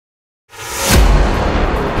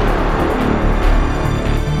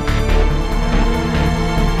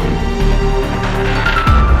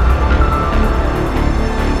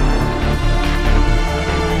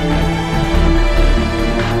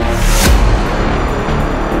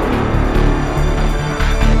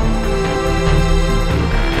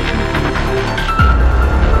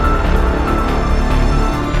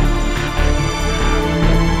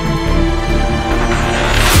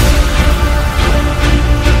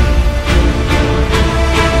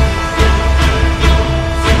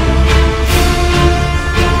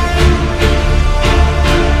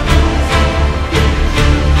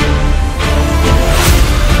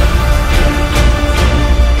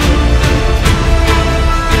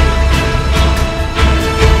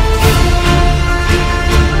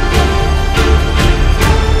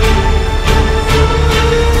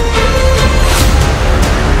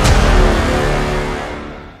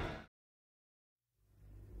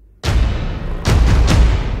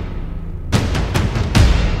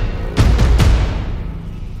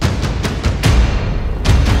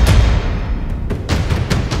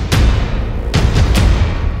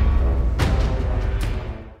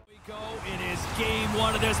Game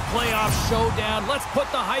 1 of this playoff showdown. Let's put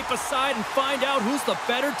the hype aside and find out who's the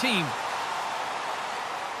better team.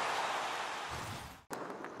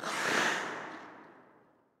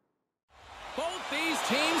 Both these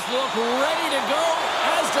teams look ready to go,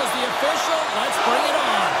 as does the official. Let's bring it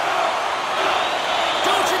on.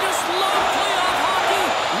 Don't you just love playoff hockey?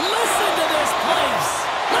 Listen to this place.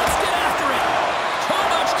 Let's get after it. Too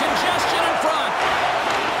much congestion in front.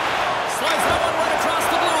 Slides that one right across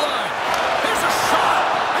the blue line. There's a shot,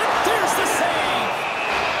 and there's the save.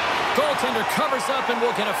 Goaltender covers up, and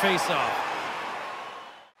we'll get a face-off.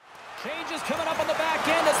 Changes coming up on the back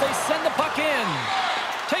end as they send the puck in.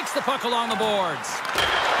 Takes the puck along the boards.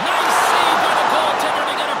 Nice save by the goaltender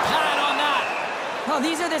to get a pad on that. Well,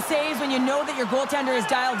 these are the saves when you know that your goaltender is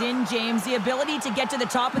dialed in, James. The ability to get to the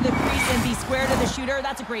top of the crease and be square to the shooter,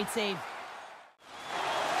 that's a great save.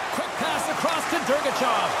 Quick pass across to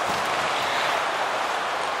Dergachov.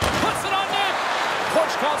 Puts it on net.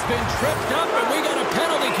 Korchkov's been tripped up, and we got a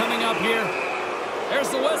penalty coming up here. There's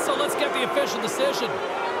the whistle. Let's get the official decision.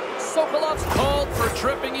 Sokolov's called for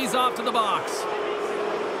tripping. He's off to the box.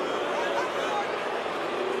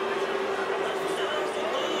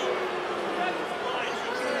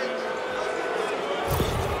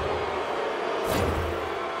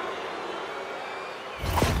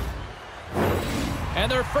 And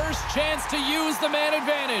their first chance to use the man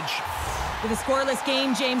advantage. With a scoreless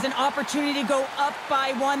game, James, an opportunity to go up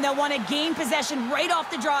by one. They'll want to gain possession right off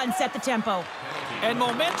the draw and set the tempo. And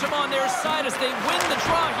momentum on their side as they win the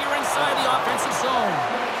draw here inside the offensive zone.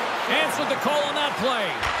 Answered the call on that play.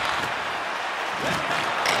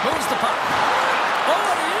 Moves the puck.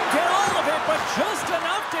 Oh, he didn't get all of it, but just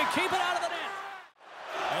enough to keep it out of the net.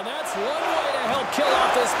 And that's one way to help kill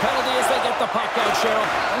off this penalty as they get the puck out, Cheryl.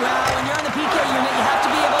 Well, when you're on the PK unit, you have to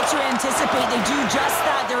be able to anticipate. They do just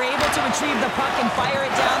that. They're able to retrieve the puck and fire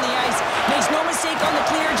it down the ice. Makes no mistake on the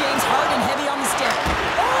clear, James. Hard and heavy on the stick.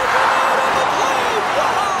 Oh, on the play!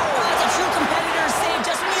 Wow! That's a true competitor's save.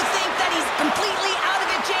 Just when you think that he's completely out of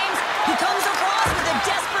it, James, he comes across with a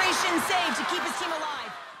desperation save to keep his team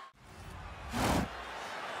alive.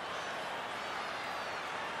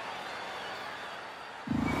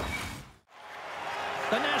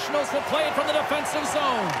 The Nationals will play it from the defensive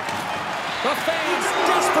zone. The fans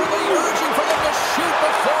desperately urging for them to shoot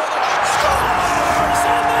before the scores!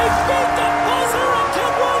 And they beat the buzzer and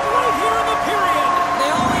get one right here in the period.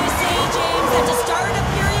 They always say, James, that to start a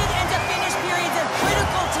period and to finish periods are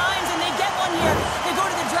critical times, and they get one here. They go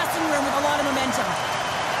to the dressing room with a lot of momentum.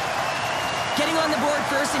 Getting on the board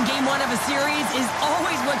first in game 1 of a series is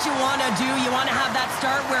always what you want to do. You want to have that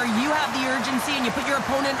start where you have the urgency and you put your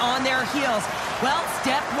opponent on their heels. Well,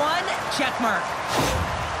 step 1, check mark.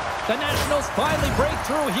 The Nationals finally break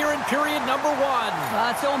through here in period number 1.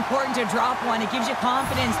 Well, it's so important to drop one. It gives you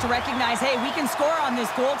confidence to recognize, hey, we can score on this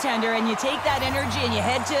goaltender, and you take that energy and you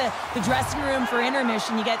head to the dressing room for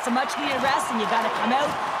intermission. You get some much-needed rest, and you got to come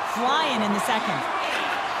out flying in the second.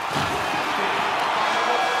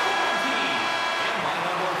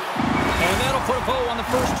 And that'll put a bow on the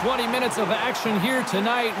first 20 minutes of action here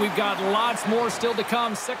tonight. We've got lots more still to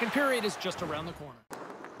come. Second period is just around the corner.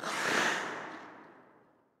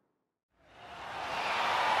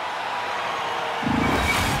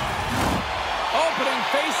 Opening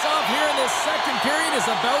face-off here in this second period is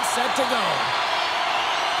about set to go.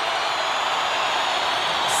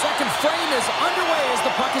 Second frame is underway as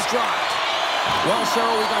the puck is dropped. Well,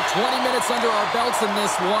 Cheryl, we got 20 minutes under our belts in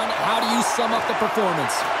this one. How do you sum up the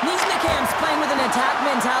performance? Nizhnekamsk playing with an attack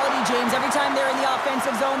mentality, James. Every time they're in the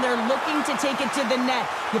offensive zone, they're looking to take it to the net.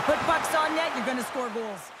 You put pucks on net, you're going to score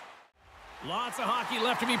goals. Lots of hockey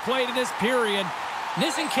left to be played in this period.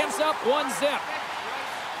 Nizhnekamsk up 1-0.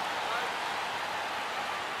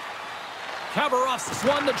 Khabarovsk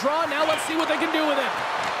won the draw. Now let's see what they can do with it.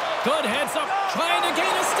 Good heads up, trying to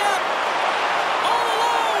gain a step. All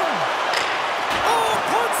alone. Oh,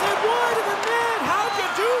 puts it wide of the net. How'd you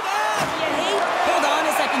do that? You hate? Hold on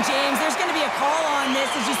a second, James. There's going to be a call on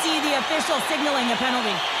this as you see the official signaling a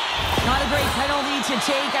penalty. Not a great penalty to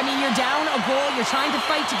take. I mean, you're down a goal. You're trying to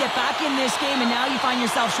fight to get back in this game, and now you find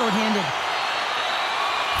yourself shorthanded.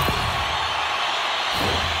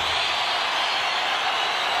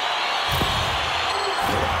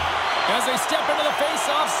 As they step into the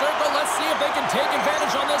face-off circle, let's see if they can take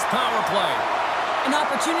advantage on this power play. An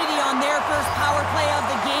opportunity on their first power play of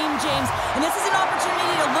the game, James. And this is an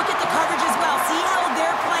opportunity to look at the coverage as well. See how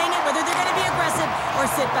they're playing it, whether they're going to be aggressive or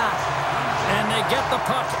sit back. And they get the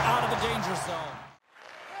puck out of the danger zone.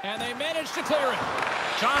 And they manage to clear it.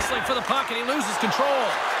 Jostling for the puck, and he loses control.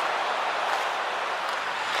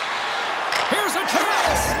 Here's a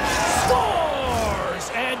chance! Scores!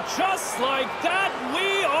 And And just like that,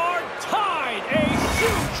 we are tied. A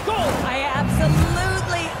huge goal. I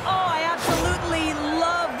absolutely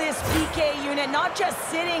love this PK unit. Not just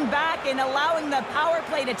sitting back and allowing the power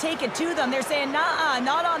play to take it to them. They're saying, nah,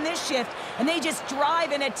 not on this shift. And they just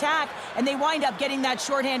drive and attack, and they wind up getting that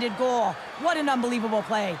shorthanded goal. What an unbelievable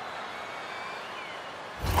play.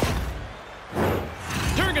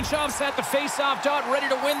 Nizhnekamsk at the face-off dot, ready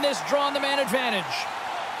to win this draw on the man advantage.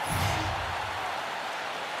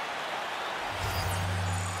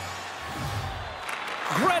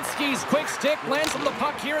 Gretzky's quick stick lands on the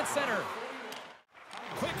puck here at center.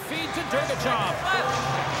 Quick feed to Nizhnekamsk.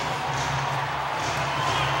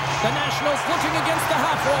 The Nationals looking against the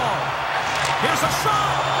half wall. Here's a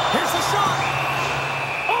shot! Here's a shot!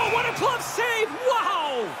 Oh, what a glove save!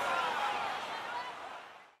 Wow!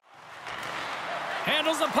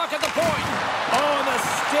 Handles the puck at the point. Oh, and the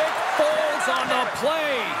stick folds on the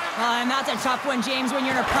play. And that's a tough one, James, when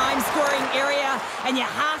you're in a prime scoring area and you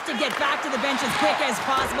have to get back to the bench as quick as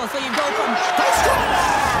possible. So you go from...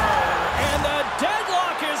 And the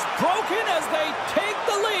deadlock is broken as they take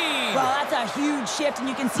the lead. Well, that's a huge shift, and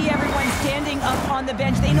you can see everyone standing up on the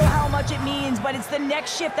bench. They know how much it means, but it's the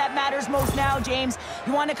next shift that matters most now, James.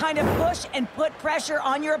 You want to kind of push and put pressure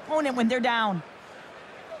on your opponent when they're down.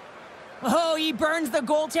 Oh, he burns the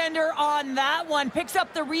goaltender on that one. Picks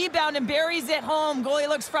up the rebound and buries it home. Goalie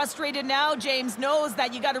looks frustrated now. James knows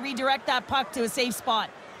that you got to redirect that puck to a safe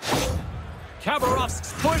spot.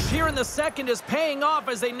 Khabarovsk's push here in the second is paying off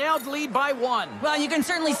as they now lead by 1. Well, you can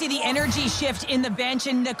certainly see the energy shift in the bench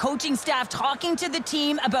and the coaching staff talking to the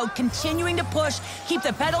team about continuing to push. Keep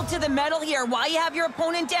the pedal to the metal here. While you have your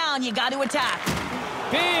opponent down, you got to attack.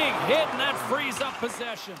 Big hit, and that frees up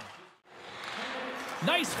possession.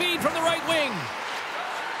 Nice feed from the right wing.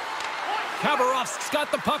 Khabarovsk's got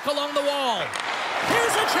the puck along the wall.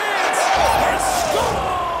 Here's a chance! He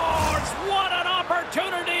scores! What an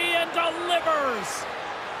opportunity, and delivers!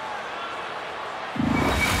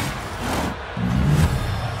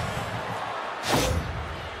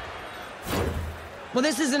 Well,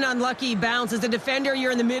 this is an unlucky bounce. As a defender,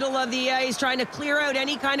 you're in the middle of the ice trying to clear out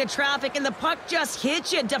any kind of traffic, and the puck just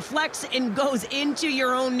hits you, deflects, and goes into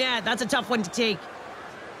your own net. That's a tough one to take.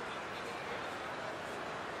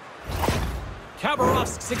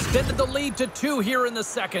 Khabarovsk's extended the lead to 2 here in the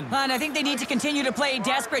second. And I think they need to continue to play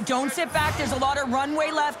desperate. Don't sit back. There's a lot of runway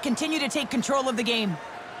left. Continue to take control of the game.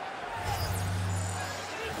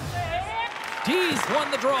 D's won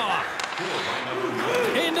the draw.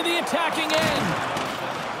 Into the attacking end.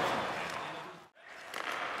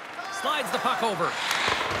 Slides the puck over.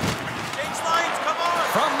 Change lines, come on!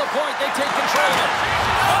 From the point, they take control of it.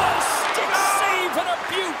 Oh, stick save and a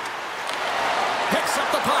beaut. Picks up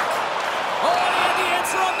the puck. Oh, and he had the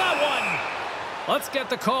answer on that one. Let's get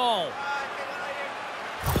the call.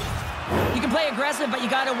 You can play aggressive, but you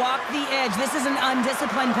got to walk the edge. This is an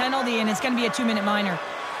undisciplined penalty, and it's going to be a 2-minute minor.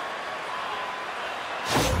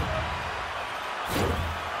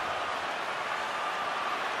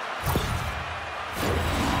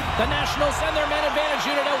 The Nationals send their man advantage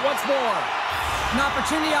unit out once more. An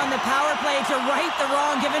opportunity on the power play to right the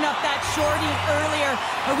wrong, giving up that shorty earlier.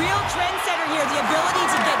 A real trendsetter here, the ability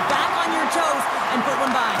to get back on your toes and put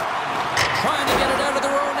one by. Trying to get it out of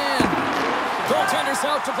their own end. Goaltender's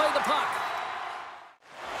out to play the puck.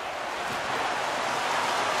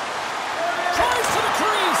 Tries to the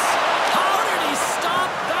crease. How did he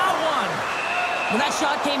stop that one? Well, that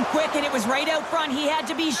shot came quick, and it was right out front. He had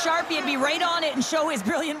to be sharp. He had to be right on it and show his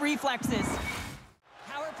brilliant reflexes.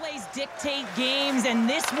 Plays dictate games, and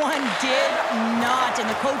this one did not, and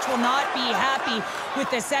the coach will not be happy with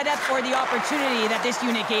the setup or the opportunity that this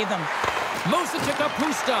unit gave them. Musa took up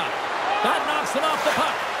Pusta. That knocks him off the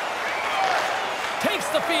puck. Takes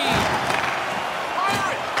the feed.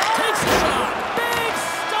 Takes the shot. Big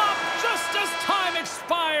stop just as time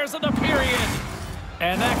expires in the period.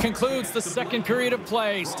 And that concludes the second period of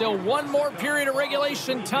play. Still one more period of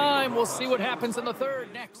regulation time. We'll see what happens in the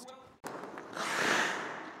third next.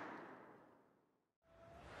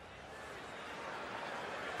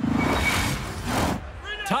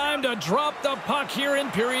 Time to drop the puck here in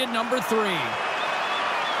period number 3.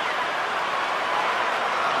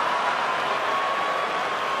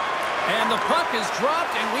 And the puck is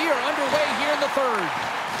dropped, and we are underway here in the third.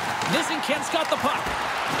 Nizhnekamsk's got the puck.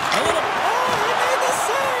 A little... Oh, he made the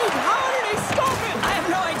save! How did he stop it? I have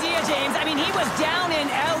no idea, James. I mean, he was down and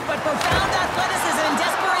out, but profound athleticism and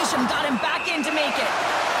desperation got him back in to make it.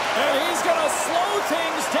 And he's going to slow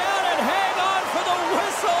things down and hang on for the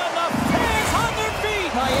whistle, and the fans on their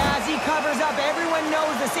feet. Well, yeah, as he covers up, everyone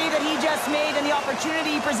knows the save that he just made and the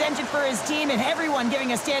opportunity he presented for his team, and everyone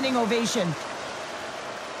giving a standing ovation.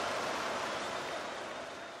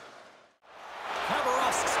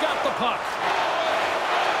 puck.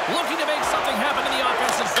 Looking to make something happen in the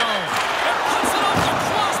offensive zone. And puts it off the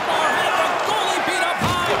crossbar. And the goalie beat up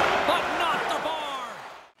high, but not the bar.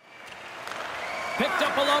 Picked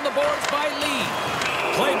up along the boards by Lee.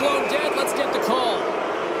 Play blown dead. Let's get the call.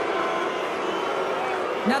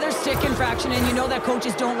 Another stick infraction, and you know that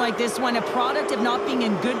coaches don't like this one. A product of not being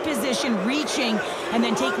in good position, reaching, and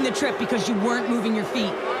then taking the trip because you weren't moving your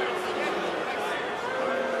feet.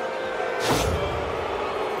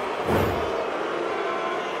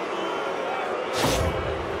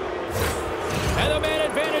 And the man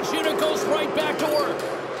advantage unit goes right back to work.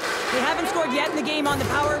 They haven't scored yet in the game on the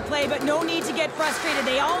power play, but no need to get frustrated.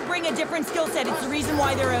 They all bring a different skill set. It's the reason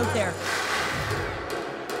why they're out there.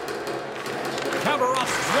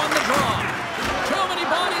 Khabarovsk won the draw. Too many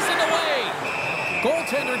bodies in the way.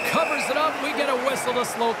 Goaltender covers it up. We get a whistle to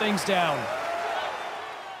slow things down.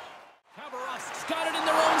 Khabarovsk's got it in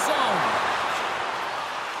their own zone.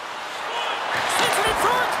 Sends it in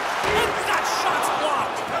front. And that shot's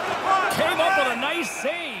blocked. Came up with a nice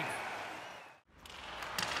save.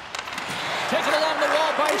 Taken along the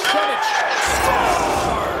wall by Shevich.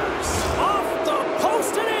 Scores! Off the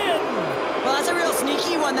post and in. Well, that's a real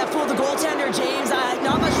sneaky one that fooled the goaltender, James.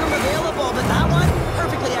 Not much room available, but that one,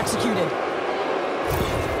 perfectly executed.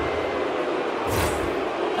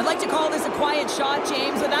 I'd like to call this a quiet shot,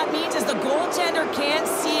 James. What that means is the goaltender can't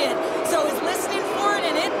see it. So he's listening for it,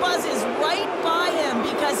 and it buzzes right by him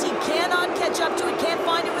because he cannot catch up to it, can't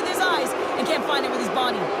find it with his eyes, and can't find it with his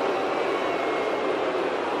body.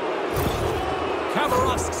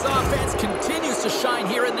 Khabarovsk's offense continues to shine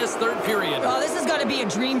here in this third period. Oh, this has got to be a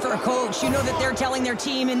dream for a coach. You know that they're telling their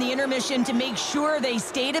team in the intermission to make sure they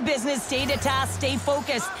stay to business, stay to task, stay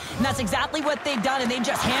focused. And that's exactly what they've done, and they've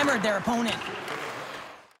just hammered their opponent.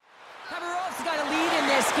 Khabarovsk's got a lead in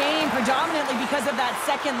this game predominantly because of that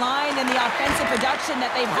second line and the offensive production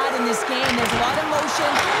that they've had in this game. There's a lot of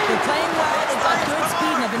motion. They're playing well. They've got good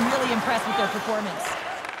speed, and I've been really impressed with their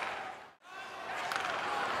performance.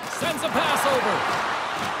 Sends a pass over.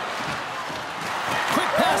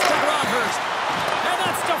 Quick pass to Broadhurst. And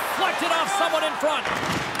that's deflected off someone in front.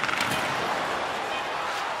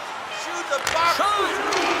 Shoot the box.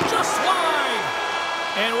 Shot! Just wide.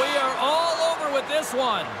 And we are all over with this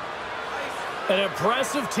one. An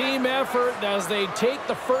impressive team effort as they take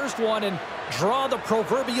the first one and draw the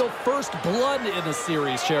proverbial first blood in the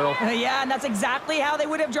series, Cheryl. Yeah, and that's exactly how they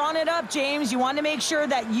would have drawn it up, James. You want to make sure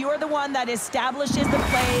that you are the one that establishes the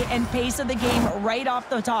play and pace of the game right off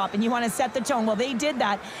the top, and you want to set the tone. Well, they did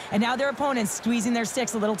that, and now their opponents squeezing their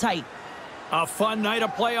sticks a little tight. A fun night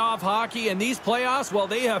of playoff hockey, and these playoffs, well,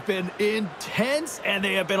 they have been intense, and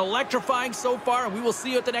they have been electrifying so far, and we will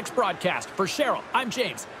see you at the next broadcast. For Cheryl, I'm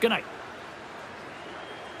James. Good night.